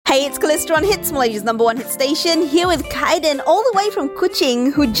Hey, it's Callisto on Hits, Malaysia's number one hit station, here with Kaiden, all the way from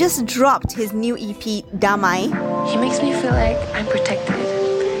Kuching, who just dropped his new EP, Damai. He makes me feel like I'm protected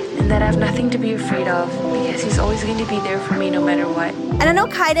and that I have nothing to be afraid of because he's always going to be there for me no matter what. And I know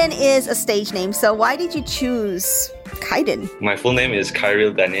Kaiden is a stage name, so why did you choose Kaiden? My full name is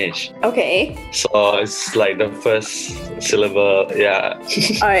Khairil Ganesh. Okay. So it's like the first syllable, yeah.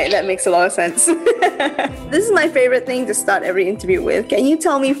 Alright, that makes a lot of sense. This is my favorite thing to start every interview with. Can you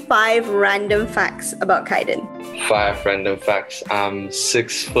tell me 5 random facts about Kaiden? 5 random facts. I'm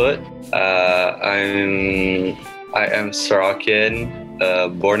 6 foot. I am Sarakian,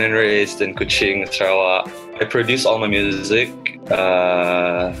 born and raised in Kuching, Sarawak. I produce all my music.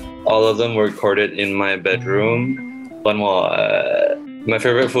 All of them were recorded in my bedroom. One more. My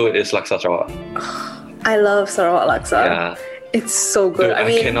favorite food is laksa Sarawak. I love Sarawak laksa. Yeah. It's so good. Dude,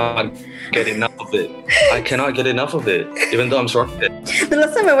 I cannot get enough of it. I cannot get enough of it, even though I'm Sarakian. The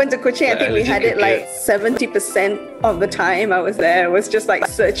last time I went to Kuching, I think we had it like 70% of the time I was there. Was just like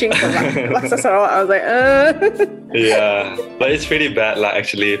searching for laksa Sarawak. I was like, Yeah, but it's pretty bad, like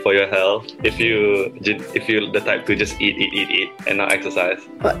actually, for your health. If you the type to just eat and not exercise.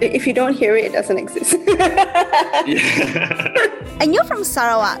 But if you don't hear it, it doesn't exist. Yeah. And you're from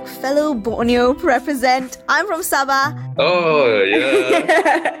Sarawak, fellow Borneo represent. I'm from Sabah. Oh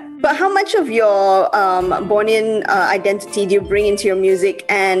yeah. But how much of your Bornean identity do you bring into your music,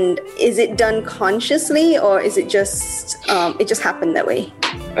 and is it done consciously, or is it just it just happened that way?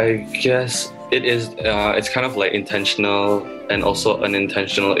 I guess it is. It's kind of like intentional and also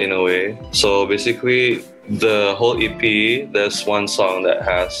unintentional in a way. So basically, the whole EP, there's one song that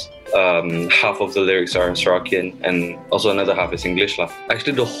has half of the lyrics are Sarakian and also another half is English lah.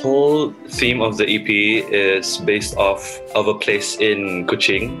 Actually, the whole theme of the EP is based off of a place in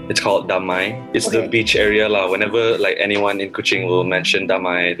Kuching. It's called Damai. It's the beach area lah. Whenever like anyone in Kuching will mention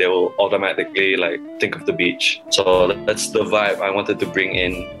Damai, they will automatically like think of the beach. So that's the vibe I wanted to bring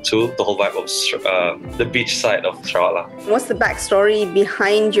in to the whole vibe of the beach side of Sarawak lah. What's the backstory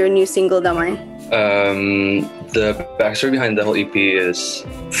behind your new single Damai? The backstory behind the whole EP is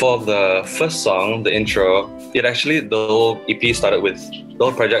for the first song, the intro. The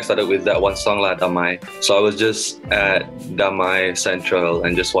whole project started with that one song, La Damai. So I was just at Damai Central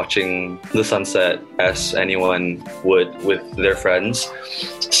and just watching the sunset as anyone would with their friends.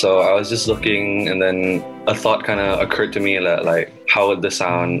 So I was just looking, and then a thought kind of occurred to me that like, how would the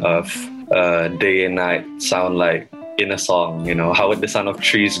sound of day and night sound like in a song? You know, how would the sound of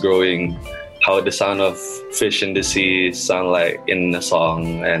trees growing? How would the sound of fish in the sea sound like in a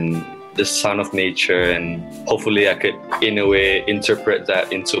song, and the sound of nature, and hopefully I could in a way interpret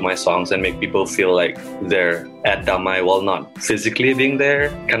that into my songs and make people feel like they're at Damai while not physically being there,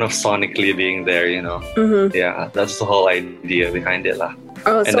 kind of sonically being there, you know. Mm-hmm. Yeah, that's the whole idea behind it lah.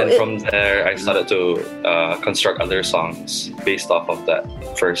 Oh, and then from there I started to construct other songs based off of that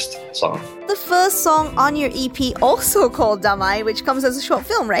first song. The first song on your EP also called Damai, which comes as a short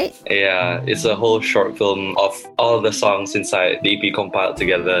film, right? Yeah, it's a whole short film of all the songs inside the EP compiled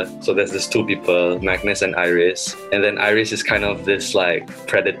together. So there's these 2 people, Magnus and Iris. And then Iris is kind of this like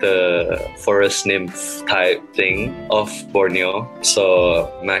predator forest nymph type thing of Borneo.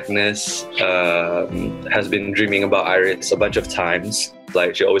 So Magnus has been dreaming about Iris a bunch of times.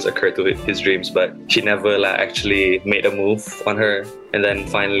 Like she always occurred to his dreams, but she never like actually made a move on her. And then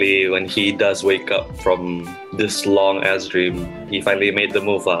finally, when he does wake up from this long ass dream, he finally made the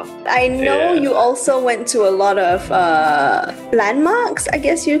move. I know you also went to a lot of landmarks, I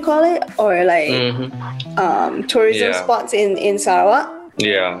guess you call it, or like tourism spots in Sarawak.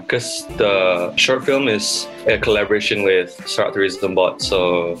 Yeah, because the short film is a collaboration with Sarawak Tourism Board,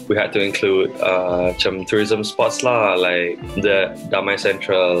 so we had to include some tourism spots lah, like the Damai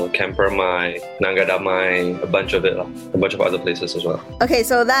Central, Camp Permai, Nangga Damai, a bunch of other places as well. Okay,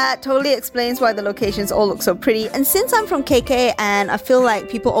 so that totally explains why the locations all look so pretty. And since I'm from KK and I feel like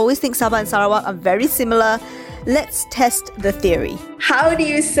people always think Sabah and Sarawak are very similar, let's test the theory. How do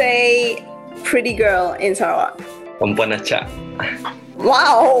you say pretty girl in Sarawak? Perempuan acak.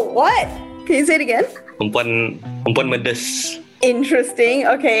 Wow, what? Can you say it again? Perempuan medes. Interesting.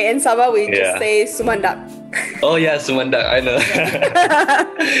 Okay, in Sabah we just say sumandak. Oh yeah, sumandak, I know.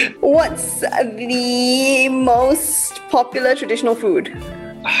 What's the most popular traditional food?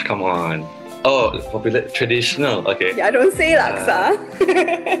 Come on. Oh, popular traditional. Okay. Yeah, don't say laksa.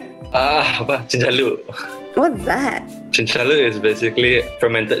 Cincalu. What's that? Cincalu is basically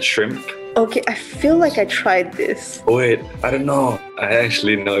fermented shrimp. Okay, I feel like I tried this. Wait, I don't know. I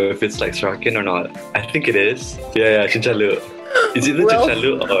actually know if it's like Sarakian or not. I think it is. Yeah, Cincalu. Is it the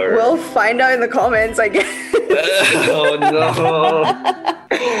Cicalu or? We'll find out in the comments, I guess. Oh no.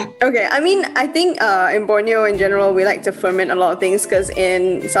 Okay, I mean, I think in Borneo in general, we like to ferment a lot of things because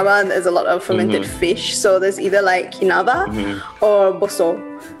in Sabah there's a lot of fermented fish. So there's either like hinava or boso,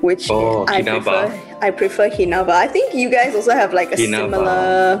 which I prefer hinava. I think you guys also have like a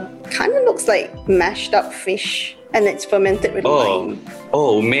similar, kind of looks like mashed up fish, and it's fermented with lime.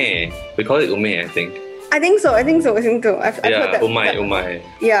 Oh, ume. We call it ume, I think. I think so. I've heard that. Umai.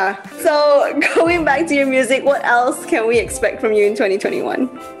 Yeah. So going back to your music, what else can we expect from you in 2021?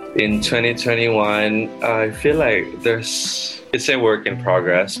 In 2021, I feel like it's a work in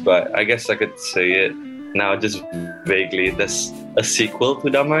progress, but I guess I could say it now just vaguely. There's a sequel to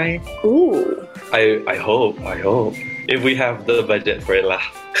Damai. Ooh. I hope. If we have the budget for it lah.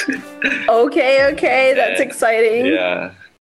 Okay. That's exciting. Yeah.